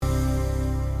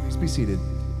be seated.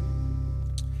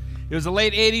 It was the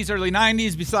late 80s, early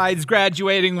 90s. Besides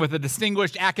graduating with a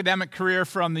distinguished academic career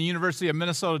from the University of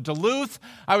Minnesota Duluth,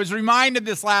 I was reminded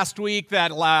this last week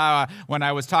that when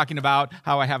I was talking about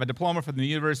how I have a diploma from the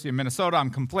University of Minnesota, I'm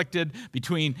conflicted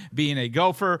between being a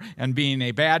Gopher and being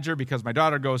a Badger because my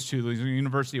daughter goes to the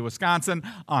University of Wisconsin,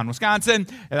 and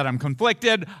that I'm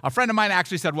conflicted. A friend of mine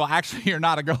actually said, well, actually, you're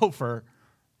not a Gopher.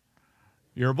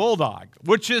 You're a Bulldog,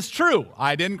 which is true.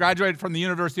 I didn't graduate from the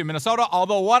University of Minnesota,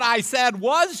 although what I said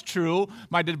was true.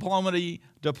 My diplomity,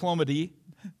 that's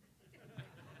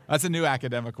a new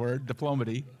academic word,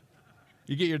 diplomity.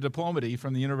 You get your diplomity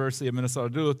from the University of Minnesota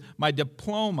Duluth. My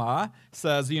diploma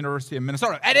says the University of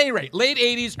Minnesota. At any rate, late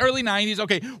 80s, early 90s,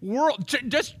 okay,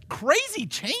 just crazy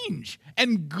change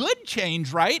and good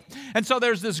change, right? And so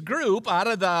there's this group out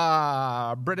of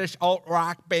the British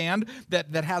alt-rock band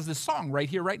that has this song right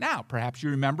here, right now. Perhaps you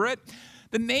remember it.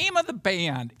 The name of the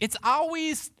band, it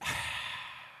always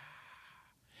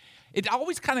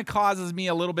kind of causes me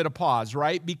a little bit of pause,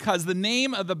 right? Because the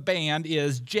name of the band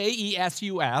is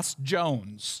Jesus,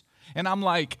 Jones. And I'm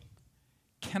like,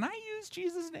 can I use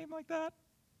Jesus' name like that?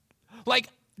 Like,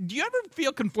 do you ever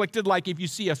feel conflicted, like if you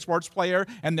see a sports player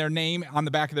and their name on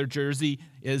the back of their jersey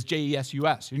is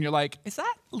Jesus, and you're like, is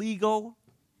that legal?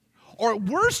 Or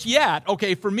worse yet,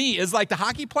 okay, for me, is like the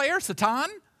hockey player, Satan,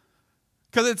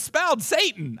 because it's spelled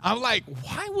Satan. I'm like,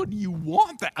 why would you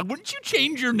want that? Wouldn't you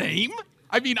change your name?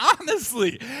 I mean,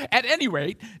 honestly. At any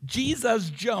rate, Jesus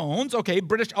Jones, okay,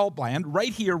 British alt band,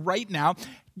 right here, right now,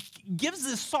 gives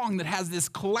this song that has this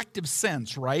collective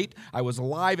sense, right? I was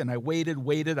alive and I waited.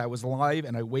 I was alive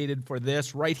and I waited for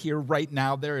this right here, right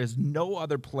now. There is no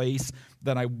other place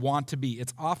that I want to be.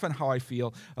 It's often how I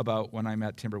feel about when I'm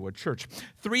at Timberwood Church.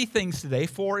 3 things today,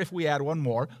 4 if we add one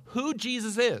more. Who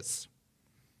Jesus is.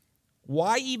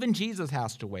 Why even Jesus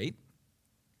has to wait.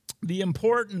 The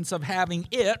importance of having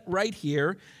it right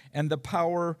here, and the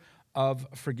power of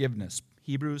forgiveness.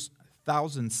 Hebrews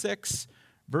 1006,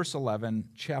 verse 11,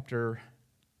 chapter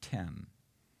 10.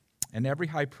 And every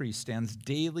high priest stands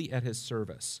daily at his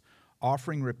service,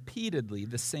 offering repeatedly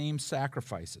the same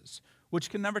sacrifices,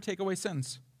 which can never take away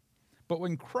sins. But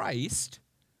when Christ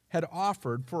had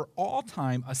offered for all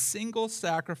time a single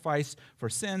sacrifice for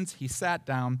sins, he sat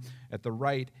down at the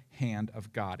right hand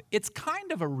of God. It's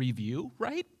kind of a review,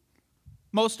 right?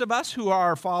 Most of us who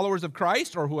are followers of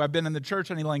Christ or who have been in the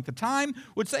church any length of time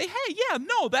would say, hey, yeah,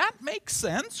 no, that makes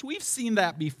sense. We've seen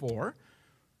that before.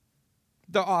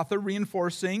 The author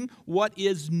reinforcing what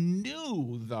is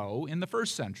new, though, in the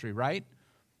first century, right?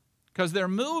 Because they're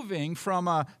moving from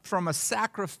a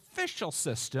sacrificial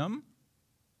system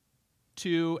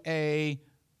to a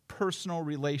personal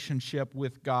relationship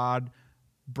with God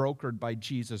brokered by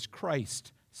Jesus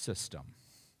Christ system.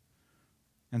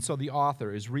 And so the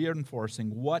author is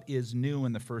reinforcing what is new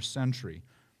in the first century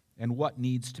and what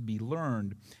needs to be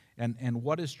learned and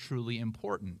what is truly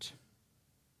important.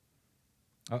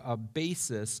 A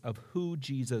basis of who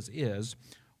Jesus is,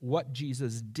 what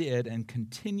Jesus did and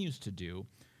continues to do,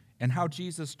 and how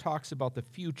Jesus talks about the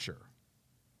future.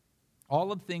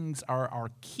 All of things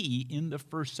are key in the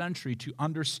first century to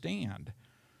understand.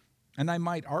 And I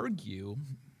might argue,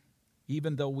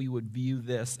 even though we would view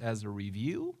this as a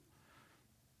review,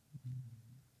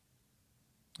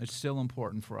 it's still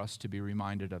important for us to be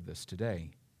reminded of this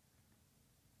today.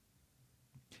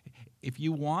 If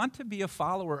you want to be a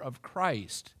follower of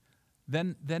Christ,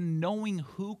 then knowing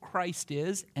who Christ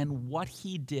is and what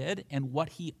he did and what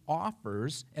he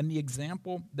offers and the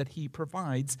example that he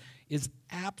provides is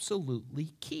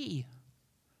absolutely key.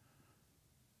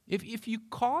 If you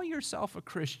call yourself a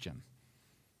Christian,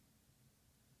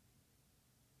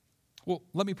 well,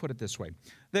 let me put it this way.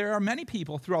 There are many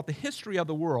people throughout the history of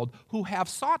the world who have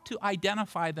sought to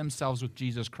identify themselves with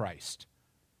Jesus Christ,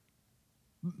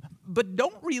 but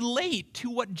don't relate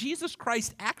to what Jesus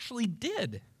Christ actually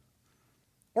did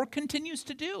or continues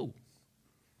to do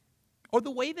or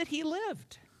the way that he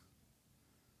lived.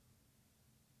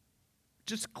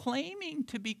 Just claiming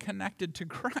to be connected to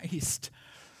Christ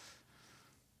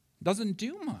doesn't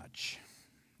do much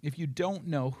if you don't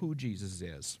know who Jesus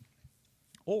is.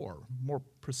 Or, more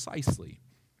precisely,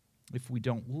 if we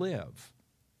don't live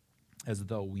as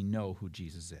though we know who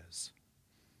Jesus is.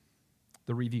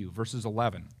 The review, verses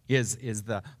 11, is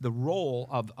the role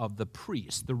of the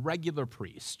priest, the regular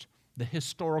priest, the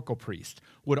historical priest,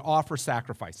 would offer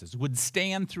sacrifices, would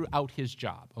stand throughout his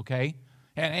job, okay?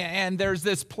 And there's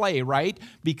this play, right?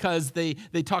 Because they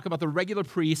talk about the regular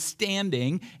priest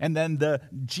standing, and then the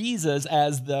Jesus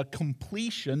as the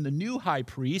completion, the new high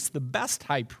priest, the best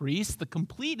high priest, the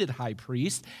completed high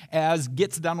priest, as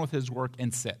gets done with his work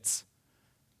and sits.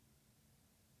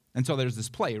 And so there's this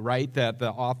play, right, that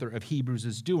the author of Hebrews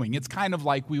is doing. It's kind of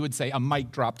like we would say a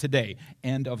mic drop today,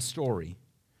 end of story.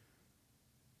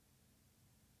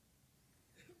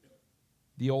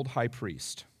 The old high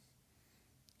priest.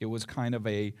 It was kind of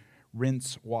a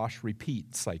rinse, wash,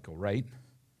 repeat cycle, right?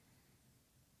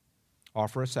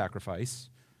 Offer a sacrifice.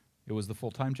 It was the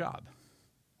full-time job.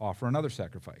 Offer another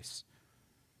sacrifice.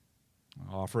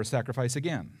 Offer a sacrifice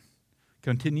again.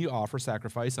 Continue offer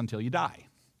sacrifice until you die.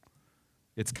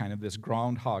 It's kind of this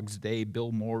Groundhog's Day,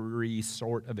 Bill Murray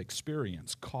sort of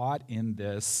experience, caught in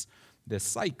this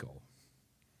cycle.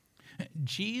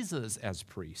 Jesus as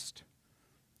priest,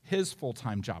 his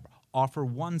full-time job, offer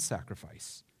one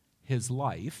sacrifice, his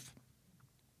life.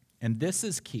 And this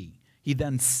is key. He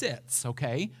then sits,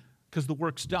 okay, because the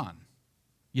work's done.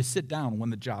 You sit down when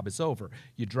the job is over.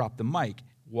 You drop the mic,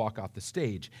 walk off the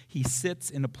stage. He sits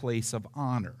in a place of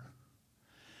honor.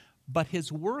 But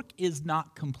his work is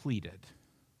not completed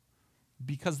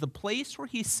because the place where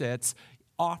he sits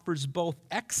offers both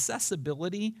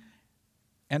accessibility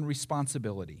and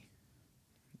responsibility.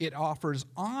 It offers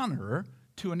honor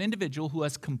to an individual who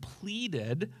has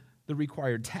completed the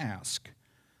required task,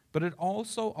 but it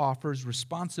also offers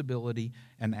responsibility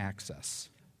and access.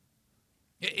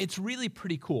 It's really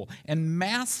pretty cool and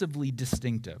massively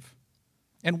distinctive.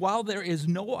 And while there is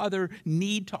no other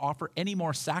need to offer any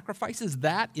more sacrifices,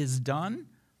 that is done,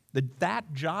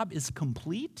 that job is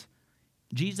complete,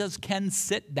 Jesus can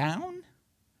sit down.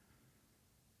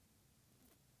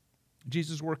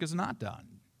 Jesus' work is not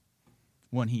done.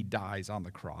 When he dies on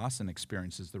the cross and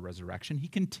experiences the resurrection, he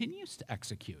continues to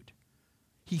execute.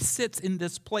 He sits in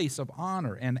this place of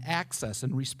honor and access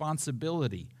and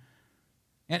responsibility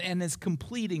and is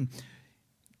completing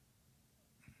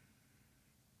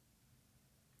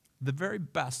the very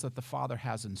best that the Father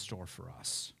has in store for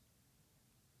us.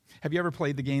 Have you ever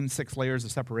played the game 6 Layers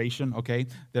of Separation? Okay,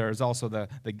 there's also the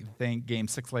game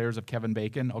 6 Layers of Kevin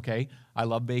Bacon. Okay, I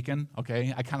love bacon.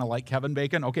 Okay, I kind of like Kevin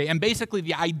Bacon. Okay, and basically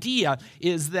the idea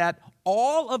is that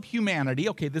all of humanity,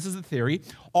 okay, this is the theory,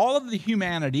 all of the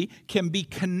humanity can be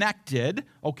connected,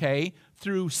 okay,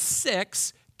 through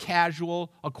 6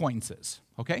 casual acquaintances.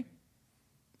 Okay?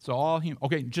 So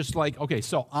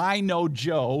so I know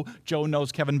Joe, Joe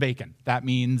knows Kevin Bacon. That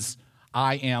means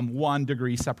I am 1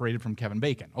 degree separated from Kevin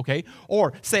Bacon, okay?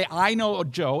 Or say I know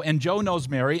Joe, and Joe knows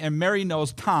Mary, and Mary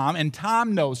knows Tom, and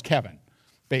Tom knows Kevin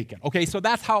Bacon, okay? So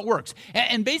that's how it works.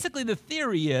 And basically the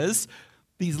theory is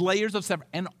these layers of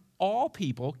separation, and all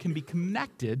people can be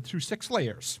connected through 6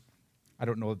 layers. I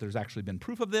don't know if there's actually been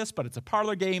proof of this, but it's a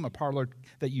parlor game, a parlor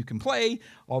that you can play,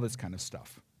 all this kind of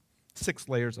stuff. 6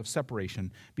 layers of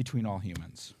separation between all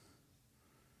humans.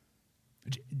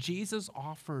 Jesus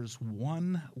offers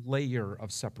 1 layer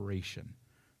of separation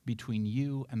between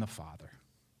you and the Father.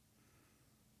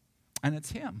 And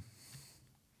it's him.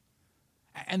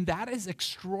 And that is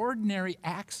extraordinary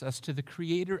access to the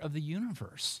creator of the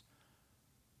universe.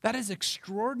 That is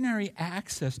extraordinary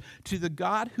access to the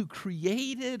God who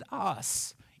created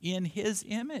us in his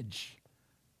image.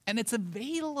 And it's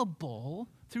available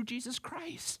through Jesus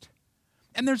Christ.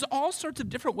 And there's all sorts of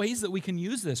different ways that we can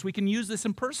use this. We can use this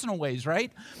in personal ways,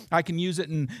 right? I can use it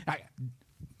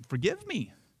forgive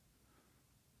me.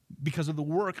 Because of the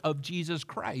work of Jesus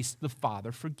Christ, the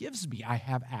Father forgives me. I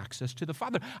have access to the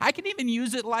Father. I can even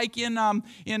use it like in what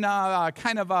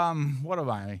am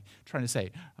I trying to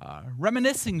say?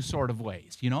 Reminiscing sort of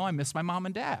ways. You know, I miss my mom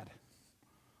and dad.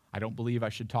 I don't believe I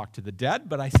should talk to the dead,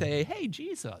 but I say, hey,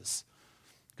 Jesus,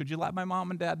 could you let my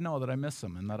mom and dad know that I miss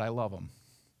them and that I love them?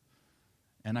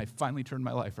 And I finally turned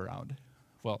my life around.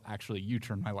 Well, actually, you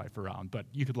turned my life around, but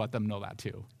you could let them know that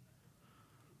too.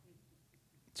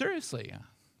 Seriously,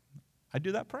 I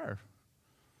do that prayer.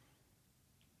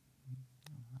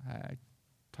 I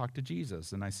talk to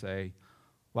Jesus and I say,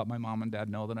 let my mom and dad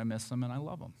know that I miss them and I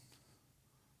love them.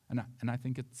 And I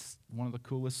think it's one of the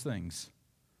coolest things.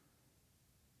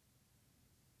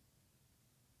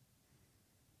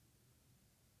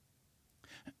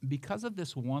 Because of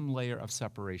this 1 layer of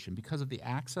separation, because of the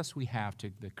access we have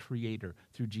to the Creator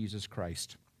through Jesus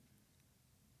Christ,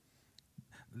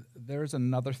 there's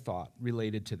another thought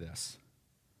related to this.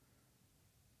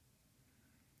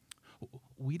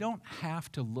 We don't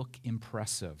have to look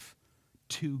impressive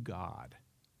to God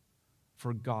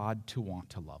for God to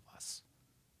want to love us.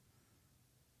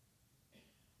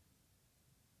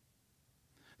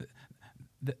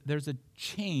 There's a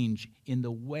change in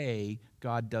the way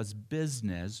God does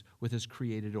business with his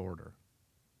created order.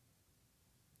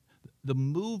 The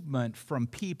movement from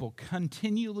people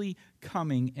continually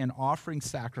coming and offering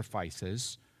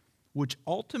sacrifices, which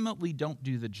ultimately don't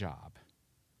do the job,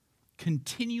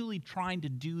 continually trying to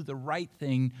do the right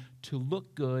thing to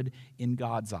look good in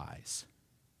God's eyes,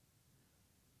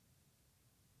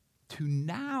 to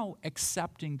now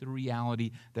accepting the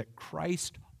reality that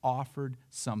Christ offered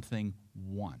something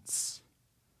once.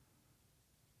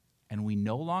 And we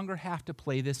no longer have to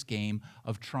play this game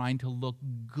of trying to look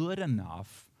good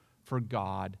enough for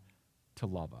God to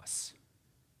love us.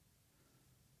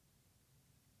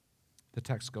 The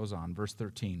text goes on, verse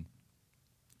 13.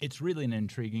 It's really an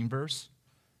intriguing verse.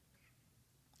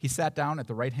 He sat down at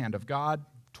the right hand of God,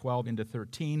 12 into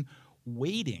 13,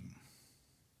 waiting.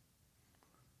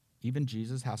 Even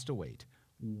Jesus has to wait,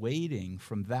 waiting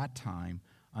from that time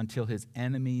until his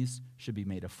enemies should be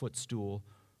made a footstool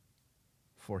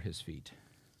for his feet.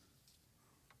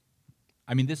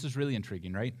 I mean, this is really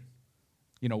intriguing, right?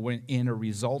 You know, when in a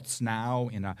results now,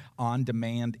 in a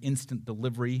on-demand, instant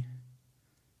delivery,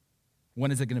 when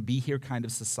is it going to be here kind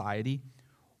of society,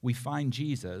 we find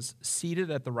Jesus seated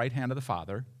at the right hand of the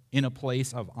Father in a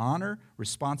place of honor,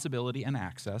 responsibility, and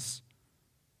access,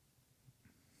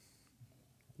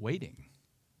 waiting.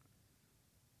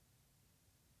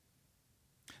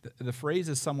 The phrase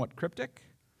is somewhat cryptic,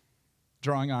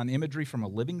 drawing on imagery from a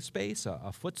living space,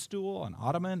 a footstool, an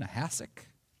ottoman, a hassock.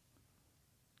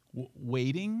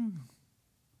 Waiting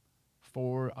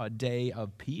for a day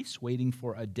of peace, waiting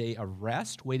for a day of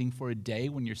rest, waiting for a day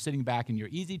when you're sitting back in your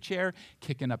easy chair,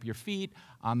 kicking up your feet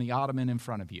on the ottoman in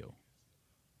front of you.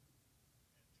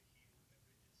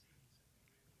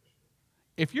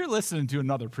 If you're listening to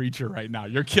another preacher right now,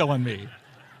 you're killing me.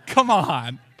 Come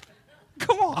on.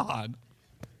 Come on.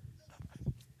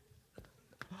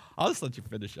 I'll just let you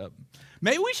finish up.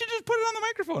 Maybe we should just put it on the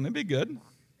microphone. It'd be good.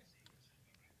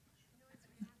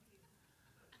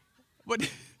 What?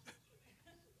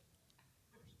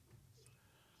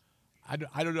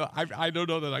 I don't know. I don't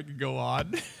know that I can go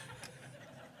on.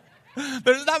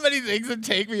 There's not many things that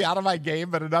take me out of my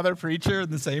game, but another preacher in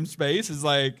the same space is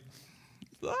like,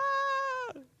 ah.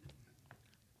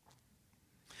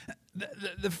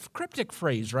 The cryptic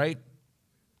phrase, right,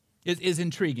 is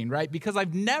intriguing, right? Because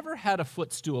I've never had a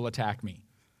footstool attack me.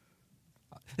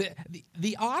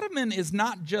 The ottoman is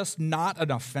not just not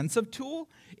an offensive tool,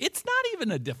 it's not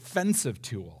even a defensive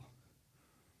tool.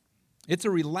 It's a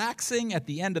relaxing at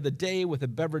the end of the day with a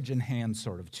beverage in hand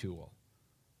sort of tool.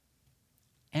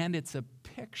 And it's a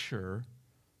picture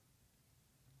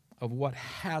of what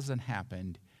hasn't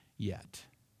happened yet.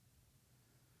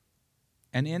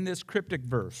 And in this cryptic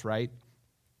verse, right,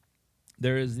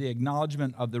 there is the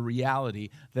acknowledgement of the reality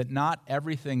that not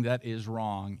everything that is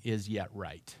wrong is yet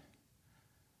right.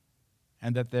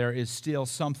 And that there is still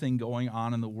something going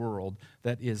on in the world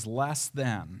that is less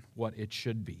than what it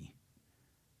should be.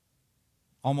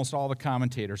 Almost all the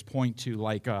commentators point to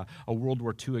like a World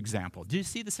War II example. Did you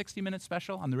see the 60-minute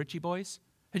special on the Ritchie Boys?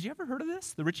 Had you ever heard of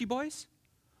this, the Ritchie Boys?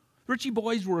 The Ritchie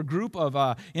Boys were a group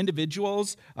of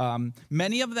individuals.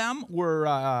 Many of them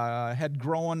had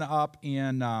grown up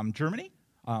in Germany,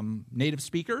 native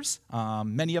speakers.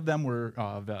 Many of them were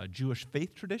of Jewish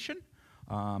faith tradition.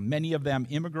 Many of them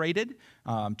immigrated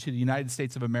to the United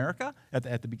States of America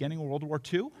at the beginning of World War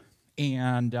II.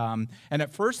 And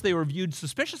at first they were viewed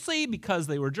suspiciously because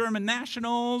they were German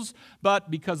nationals, but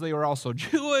because they were also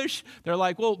Jewish, they're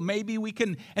like, well, maybe we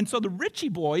can. And so the Ritchie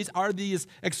Boys are these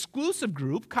exclusive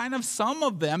group. Kind of some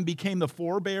of them became the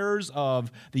forebears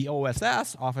of the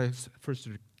OSS, Office for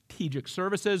Strategic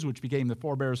Services, which became the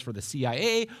forebears for the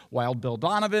CIA, Wild Bill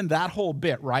Donovan, that whole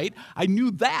bit, right? I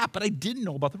knew that, but I didn't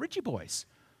know about the Ritchie Boys.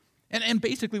 And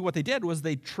basically what they did was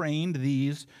they trained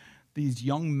these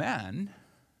young men,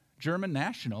 German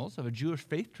nationals of a Jewish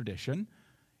faith tradition,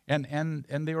 and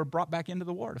they were brought back into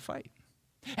the war to fight.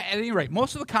 At any rate,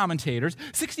 most of the commentators,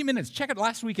 60 Minutes, check it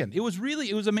last weekend. It was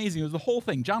amazing. It was the whole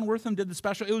thing. John Wortham did the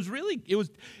special. It was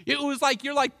like,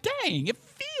 you're like, dang, it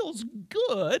feels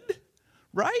good,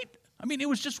 right? I mean, it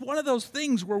was just one of those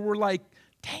things where we're like,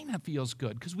 dang, that feels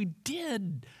good, because we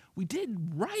did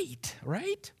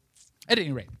right? At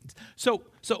any rate, so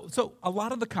a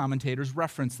lot of the commentators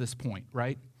reference this point,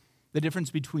 right? The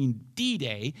difference between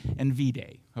D-Day and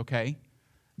V-Day, okay?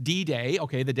 D-Day,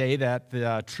 okay, the day that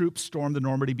the troops stormed the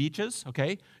Normandy beaches,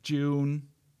 okay? June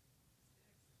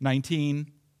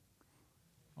 19,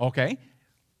 okay?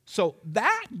 So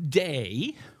that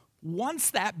day,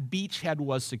 once that beachhead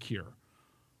was secure,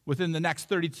 within the next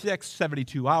 36,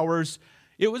 72 hours,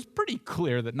 it was pretty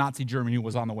clear that Nazi Germany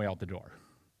was on the way out the door.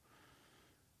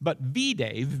 But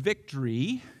V-Day,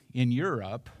 victory in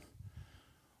Europe,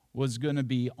 was going to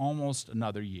be almost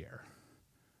another year.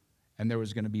 And there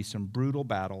was going to be some brutal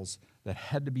battles that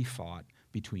had to be fought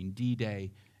between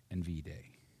D-Day and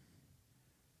V-Day.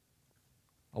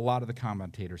 A lot of the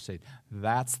commentators say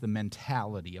that's the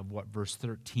mentality of what verse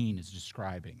 13 is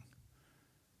describing.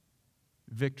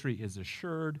 Victory is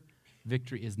assured.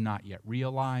 Victory is not yet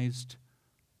realized.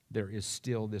 There is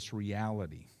still this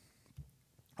reality,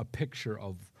 a picture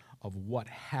of what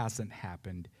hasn't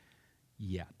happened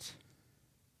yet.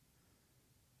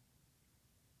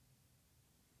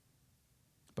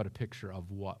 But a picture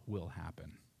of what will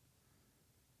happen.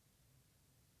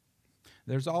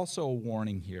 There's also a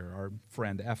warning here. Our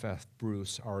friend F.F.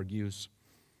 Bruce argues,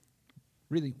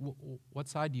 really, what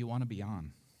side do you want to be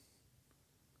on?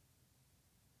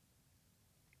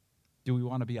 Do we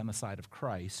want to be on the side of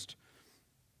Christ,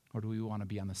 or do we want to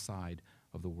be on the side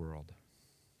of the world?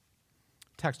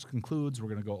 Text concludes, we're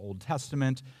going to go Old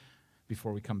Testament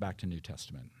before we come back to New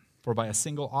Testament. For by a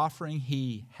single offering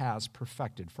he has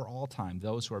perfected for all time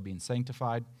those who are being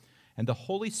sanctified, and the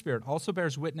Holy Spirit also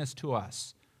bears witness to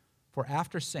us. For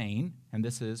after saying, and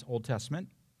this is Old Testament,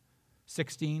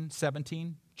 16,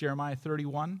 17, Jeremiah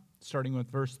 31, starting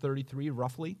with verse 33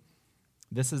 roughly,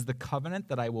 this is the covenant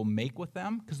that I will make with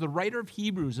them. Because the writer of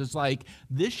Hebrews is like,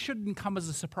 this shouldn't come as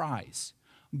a surprise.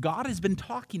 God has been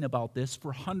talking about this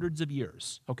for hundreds of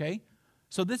years, okay?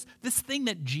 So this thing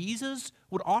that Jesus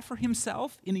would offer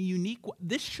himself in a unique way,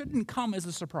 this shouldn't come as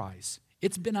a surprise.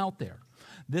 It's been out there.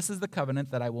 This is the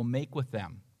covenant that I will make with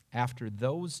them. After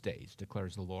those days,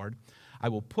 declares the Lord, I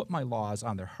will put my laws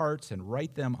on their hearts and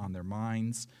write them on their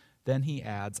minds. Then he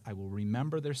adds, I will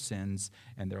remember their sins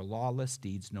and their lawless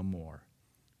deeds no more.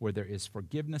 Where there is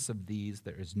forgiveness of these,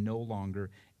 there is no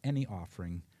longer any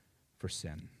offering for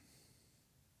sin.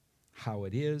 How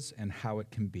it is and how it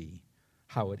can be.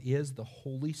 How it is, the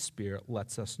Holy Spirit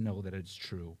lets us know that it's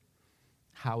true.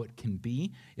 How it can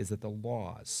be is that the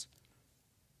laws,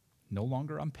 no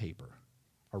longer on paper,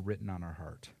 are written on our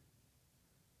heart.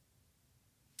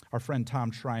 Our friend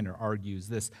Tom Schreiner argues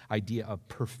this idea of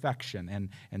perfection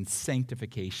and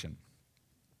sanctification.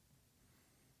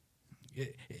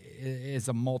 It is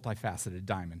a multifaceted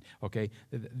diamond, okay?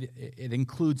 It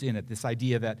includes in it this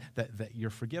idea that you're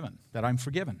forgiven, that I'm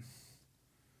forgiven,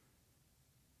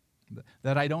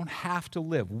 that I don't have to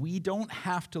live. We don't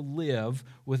have to live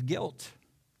with guilt.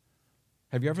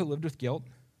 Have you ever lived with guilt?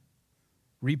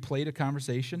 Replayed a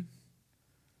conversation?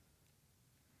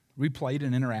 Replayed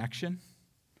an interaction?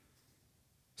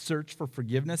 Search for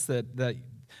forgiveness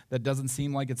that doesn't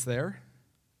seem like it's there?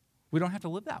 We don't have to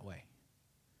live that way.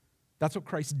 That's what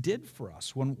Christ did for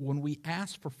us when we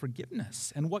asked for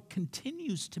forgiveness and what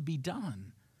continues to be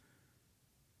done.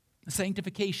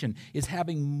 Sanctification is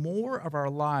having more of our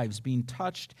lives being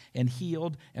touched and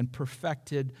healed and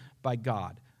perfected by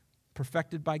God.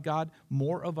 Perfected by God,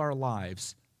 more of our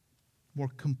lives more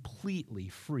completely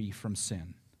free from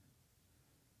sin.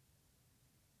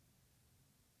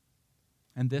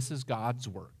 And this is God's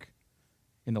work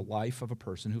in the life of a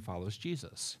person who follows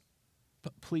Jesus.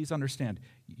 But please understand,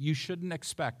 you shouldn't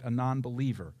expect a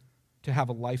non-believer to have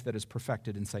a life that is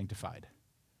perfected and sanctified.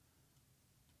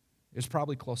 It's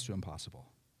probably close to impossible.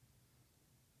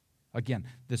 Again,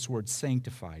 this word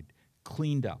sanctified,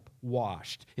 cleaned up,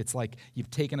 washed. It's like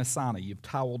you've taken a sauna, you've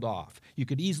toweled off. You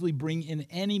could easily bring in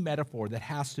any metaphor that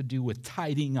has to do with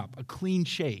tidying up, a clean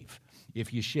shave,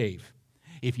 if you shave.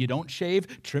 If you don't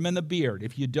shave, trimming the beard.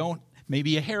 If you don't,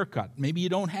 maybe a haircut. Maybe you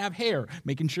don't have hair,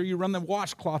 making sure you run the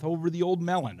washcloth over the old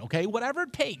melon, okay? Whatever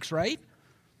it takes, right?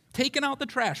 Taking out the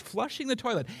trash, flushing the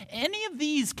toilet. Any of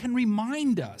these can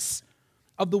remind us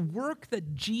of the work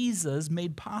that Jesus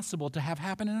made possible to have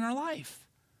happen in our life.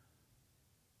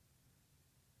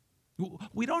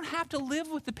 We don't have to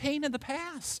live with the pain of the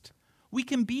past. We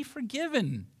can be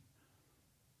forgiven.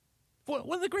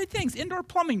 One of the great things, indoor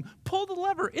plumbing, pull the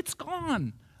lever, it's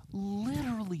gone.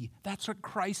 Literally, that's what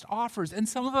Christ offers. And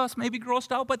some of us may be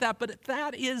grossed out by that, but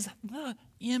that is the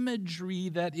imagery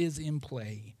that is in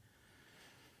play.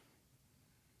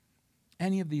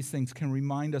 Any of these things can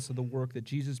remind us of the work that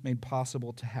Jesus made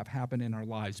possible to have happen in our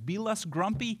lives. Be less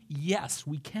grumpy? Yes,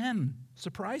 we can,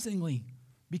 surprisingly,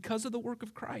 because of the work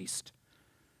of Christ.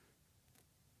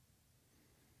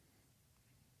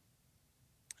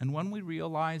 And when we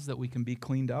realize that we can be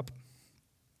cleaned up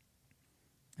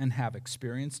and have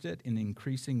experienced it in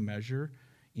increasing measure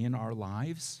in our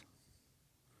lives,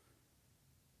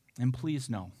 and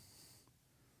please know,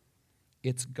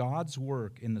 it's God's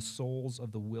work in the souls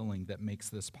of the willing that makes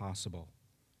this possible.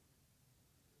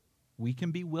 We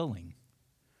can be willing.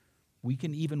 We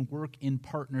can even work in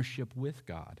partnership with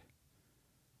God.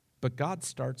 But God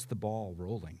starts the ball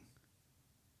rolling.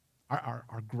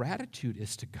 Our gratitude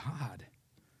is to God.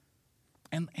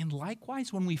 And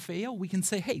likewise, when we fail, we can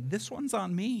say, hey, this one's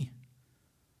on me,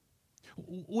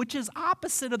 which is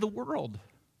opposite of the world.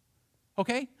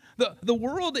 Okay? The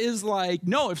world is like,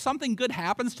 no, if something good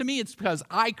happens to me, it's because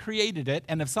I created it.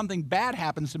 And if something bad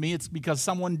happens to me, it's because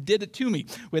someone did it to me.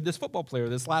 We had this football player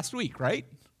this last week, right?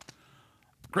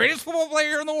 Greatest football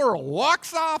player in the world,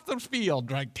 walks off the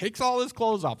field, like takes all his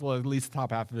clothes off, well, at least the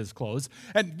top half of his clothes.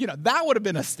 And, that would have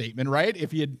been a statement, right?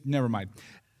 If he had, never mind.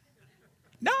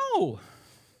 No.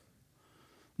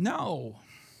 No.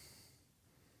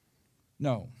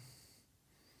 No.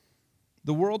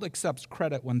 The world accepts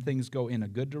credit when things go in a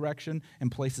good direction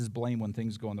and places blame when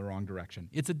things go in the wrong direction.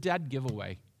 It's a dead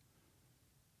giveaway.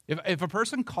 If a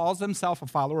person calls himself a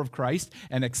follower of Christ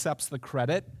and accepts the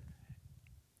credit,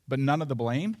 but none of the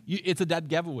blame, it's a dead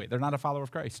giveaway. They're not a follower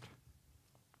of Christ.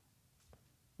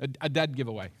 A dead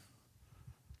giveaway.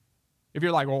 If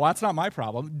you're like, well, that's not my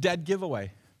problem, dead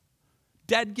giveaway.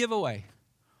 Dead giveaway.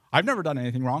 I've never done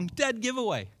anything wrong. Dead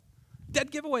giveaway.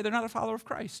 Dead giveaway. They're not a follower of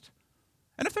Christ.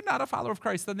 And if they're not a follower of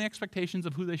Christ, then the expectations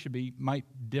of who they should be might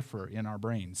differ in our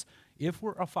brains. If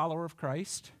we're a follower of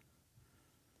Christ,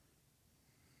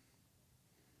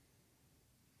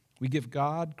 we give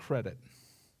God credit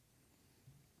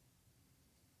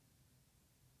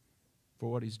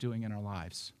for what he's doing in our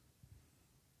lives.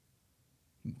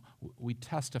 We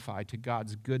testify to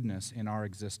God's goodness in our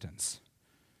existence.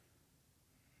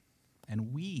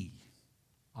 And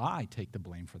I take the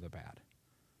blame for the bad.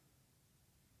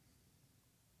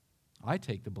 I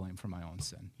take the blame for my own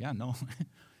sin. Yeah, no.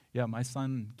 Yeah, my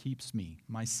sin keeps me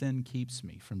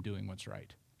from doing what's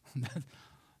right.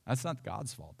 That's not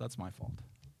God's fault. That's my fault.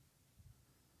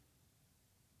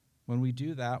 When we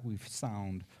do that, we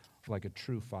sound like a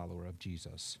true follower of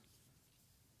Jesus.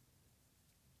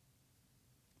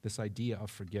 This idea of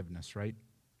forgiveness, right?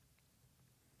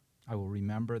 I will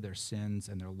remember their sins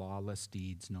and their lawless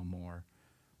deeds no more.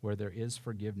 Where there is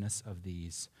forgiveness of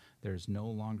these, there is no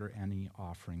longer any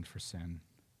offering for sin.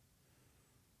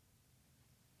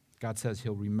 God says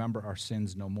he'll remember our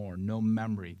sins no more. No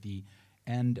memory, the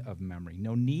end of memory.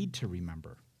 No need to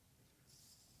remember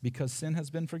because sin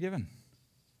has been forgiven.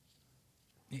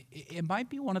 It might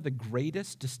be one of the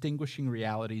greatest distinguishing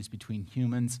realities between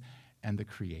humans and the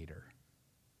Creator.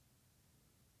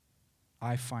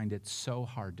 I find it so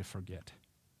hard to forget.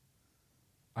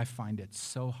 I find it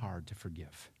so hard to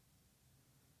forgive.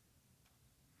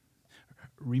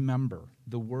 Remember,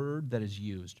 the word that is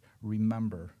used,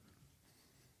 remember,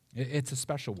 it's a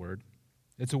special word.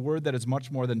 It's a word that is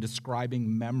much more than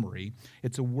describing memory.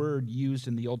 It's a word used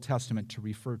in the Old Testament to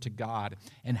refer to God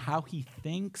and how he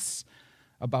thinks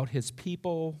about his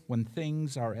people when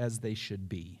things are as they should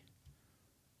be,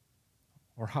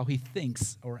 or how he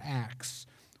thinks or acts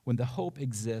when the hope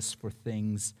exists for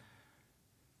things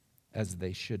as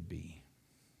they should be.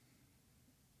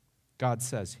 God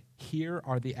says, here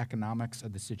are the economics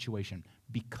of the situation.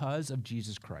 Because of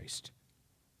Jesus Christ,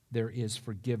 there is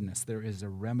forgiveness. There is a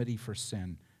remedy for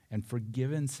sin, and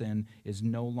forgiven sin is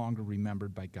no longer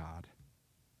remembered by God.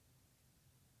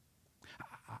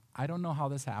 I don't know how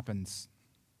this happens.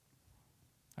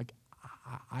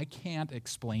 I can't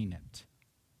explain it.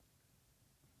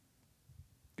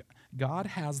 God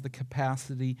has the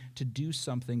capacity to do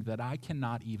something that I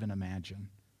cannot even imagine.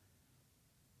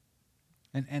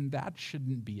 And that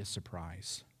shouldn't be a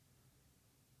surprise.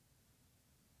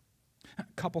 A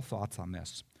couple thoughts on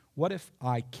this. What if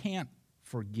I can't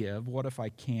forgive? What if I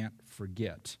can't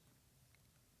forget?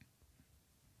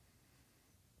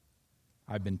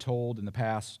 I've been told in the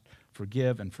past,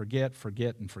 forgive and forget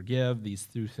and forgive, these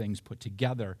two things put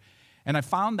together. And I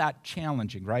found that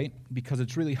challenging, right? Because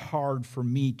it's really hard for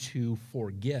me to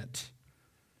forget.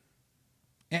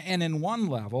 And in one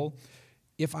level,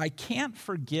 if I can't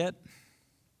forget,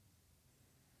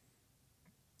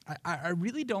 I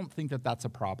really don't think that that's a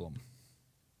problem.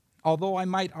 Although I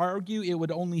might argue it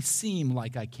would only seem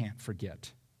like I can't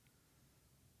forget.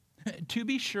 To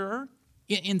be sure,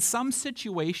 in some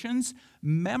situations,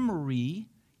 memory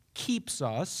keeps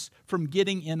us from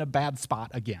getting in a bad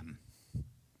spot again.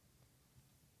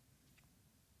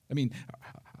 I mean,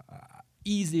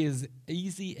 easy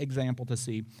example to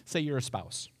see. Say you're a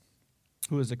spouse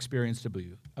who has experienced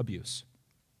abuse.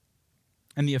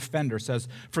 And the offender says,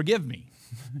 forgive me,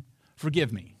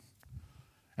 forgive me.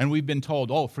 And we've been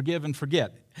told, oh, forgive and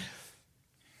forget.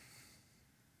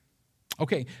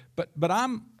 Okay, but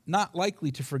I'm not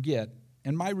likely to forget,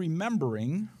 and my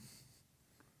remembering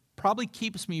probably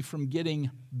keeps me from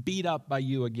getting beat up by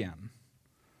you again.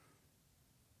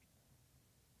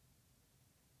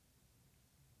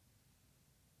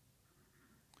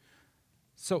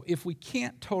 So if we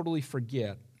can't totally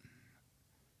forget,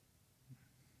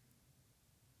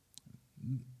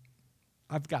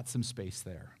 I've got some space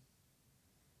there.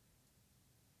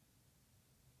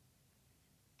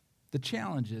 The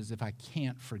challenge is if I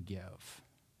can't forgive.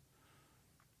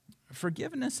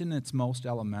 Forgiveness in its most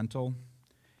elemental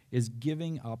is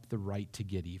giving up the right to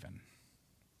get even.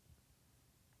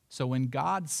 So when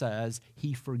God says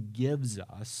he forgives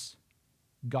us,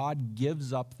 God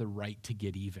gives up the right to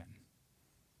get even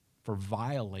for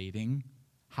violating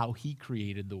how he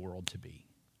created the world to be.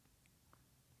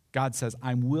 God says,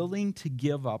 I'm willing to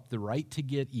give up the right to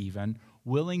get even,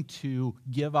 willing to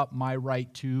give up my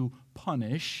right to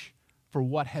punish for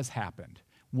what has happened.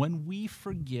 When we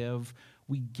forgive,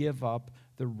 we give up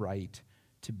the right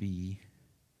to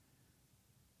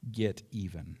get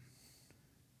even.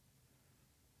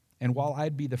 And while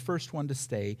I'd be the first one to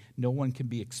say, no one can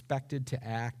be expected to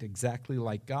act exactly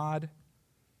like God,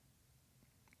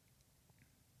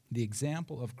 the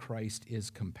example of Christ is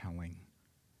compelling.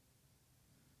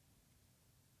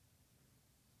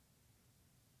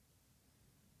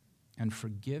 And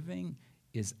forgiving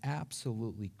is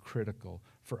absolutely critical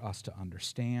for us to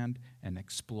understand and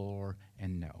explore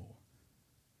and know.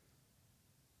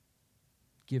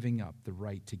 Giving up the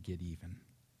right to get even.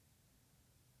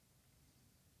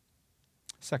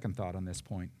 Second thought on this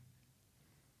point.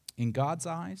 In God's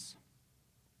eyes,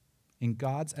 in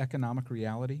God's economic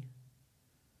reality,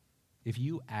 if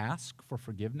you ask for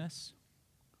forgiveness,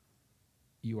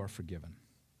 you are forgiven.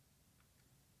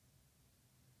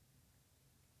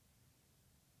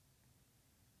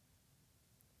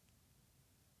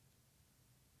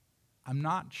 I'm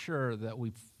not sure that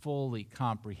we fully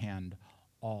comprehend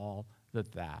all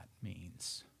that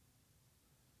means.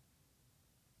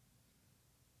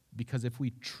 Because if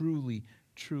we truly,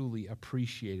 truly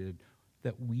appreciated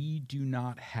that we do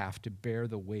not have to bear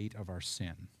the weight of our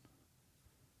sin,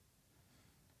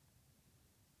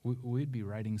 we'd be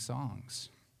writing songs.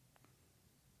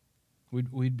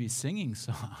 We'd be singing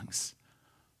songs.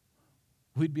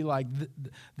 We'd be like,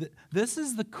 this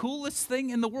is the coolest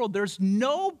thing in the world. There's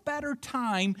no better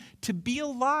time to be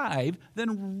alive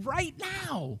than right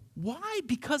now. Why?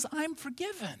 Because I'm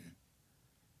forgiven.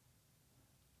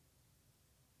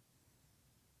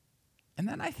 And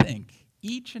then I think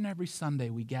each and every Sunday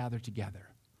we gather together.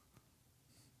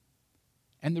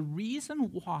 And the reason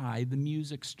why the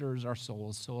music stirs our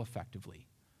souls so effectively,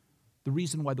 the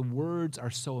reason why the words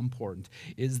are so important,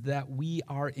 is that we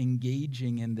are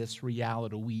engaging in this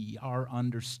reality. We are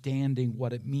understanding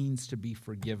what it means to be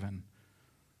forgiven.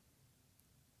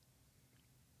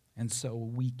 And so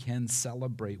we can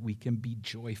celebrate, we can be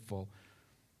joyful.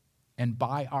 And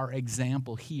by our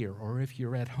example here, or if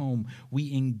you're at home,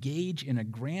 we engage in a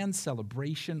grand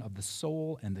celebration of the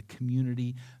soul and the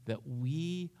community that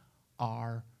we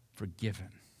are forgiven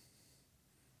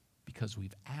because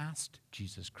we've asked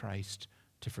Jesus Christ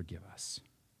to forgive us.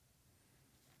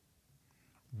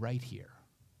 Right here,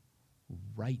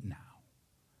 right now,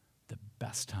 the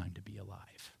best time to be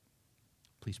alive.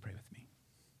 Please pray with me.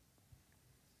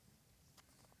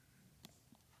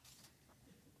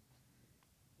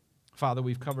 Father,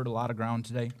 we've covered a lot of ground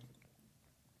today.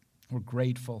 We're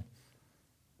grateful.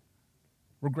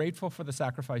 We're grateful for the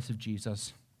sacrifice of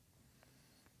Jesus.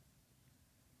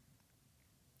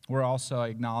 We're also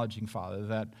acknowledging, Father,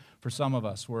 that for some of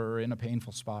us, we're in a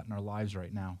painful spot in our lives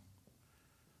right now.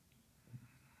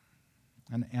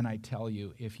 And I tell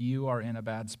you, if you are in a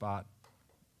bad spot,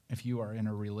 if you are in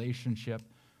a relationship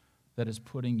that is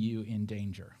putting you in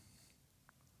danger,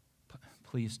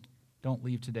 please don't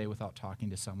leave today without talking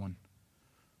to someone.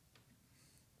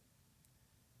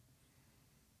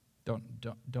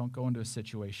 Don't go into a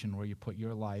situation where you put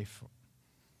your life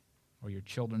or your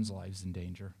children's lives in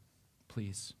danger.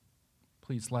 Please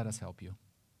let us help you.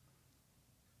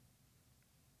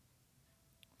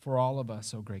 For all of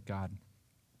us, oh great God,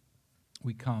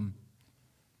 we come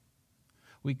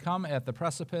at the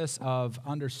precipice of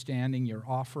understanding your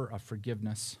offer of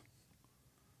forgiveness.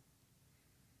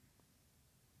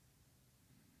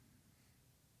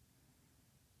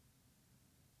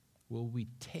 Will we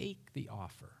take the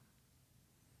offer?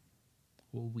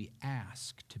 Will we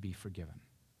ask to be forgiven?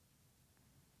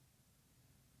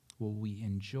 Will we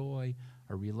enjoy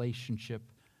a relationship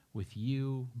with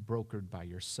you, brokered by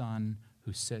your Son,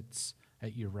 who sits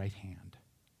at your right hand?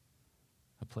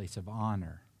 A place of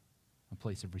honor, a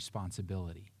place of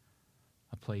responsibility,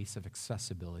 a place of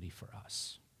accessibility for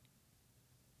us.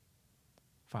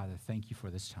 Father, thank you for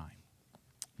this time.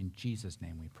 In Jesus'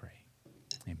 name we pray.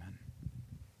 Amen.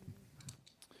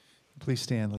 Please stand.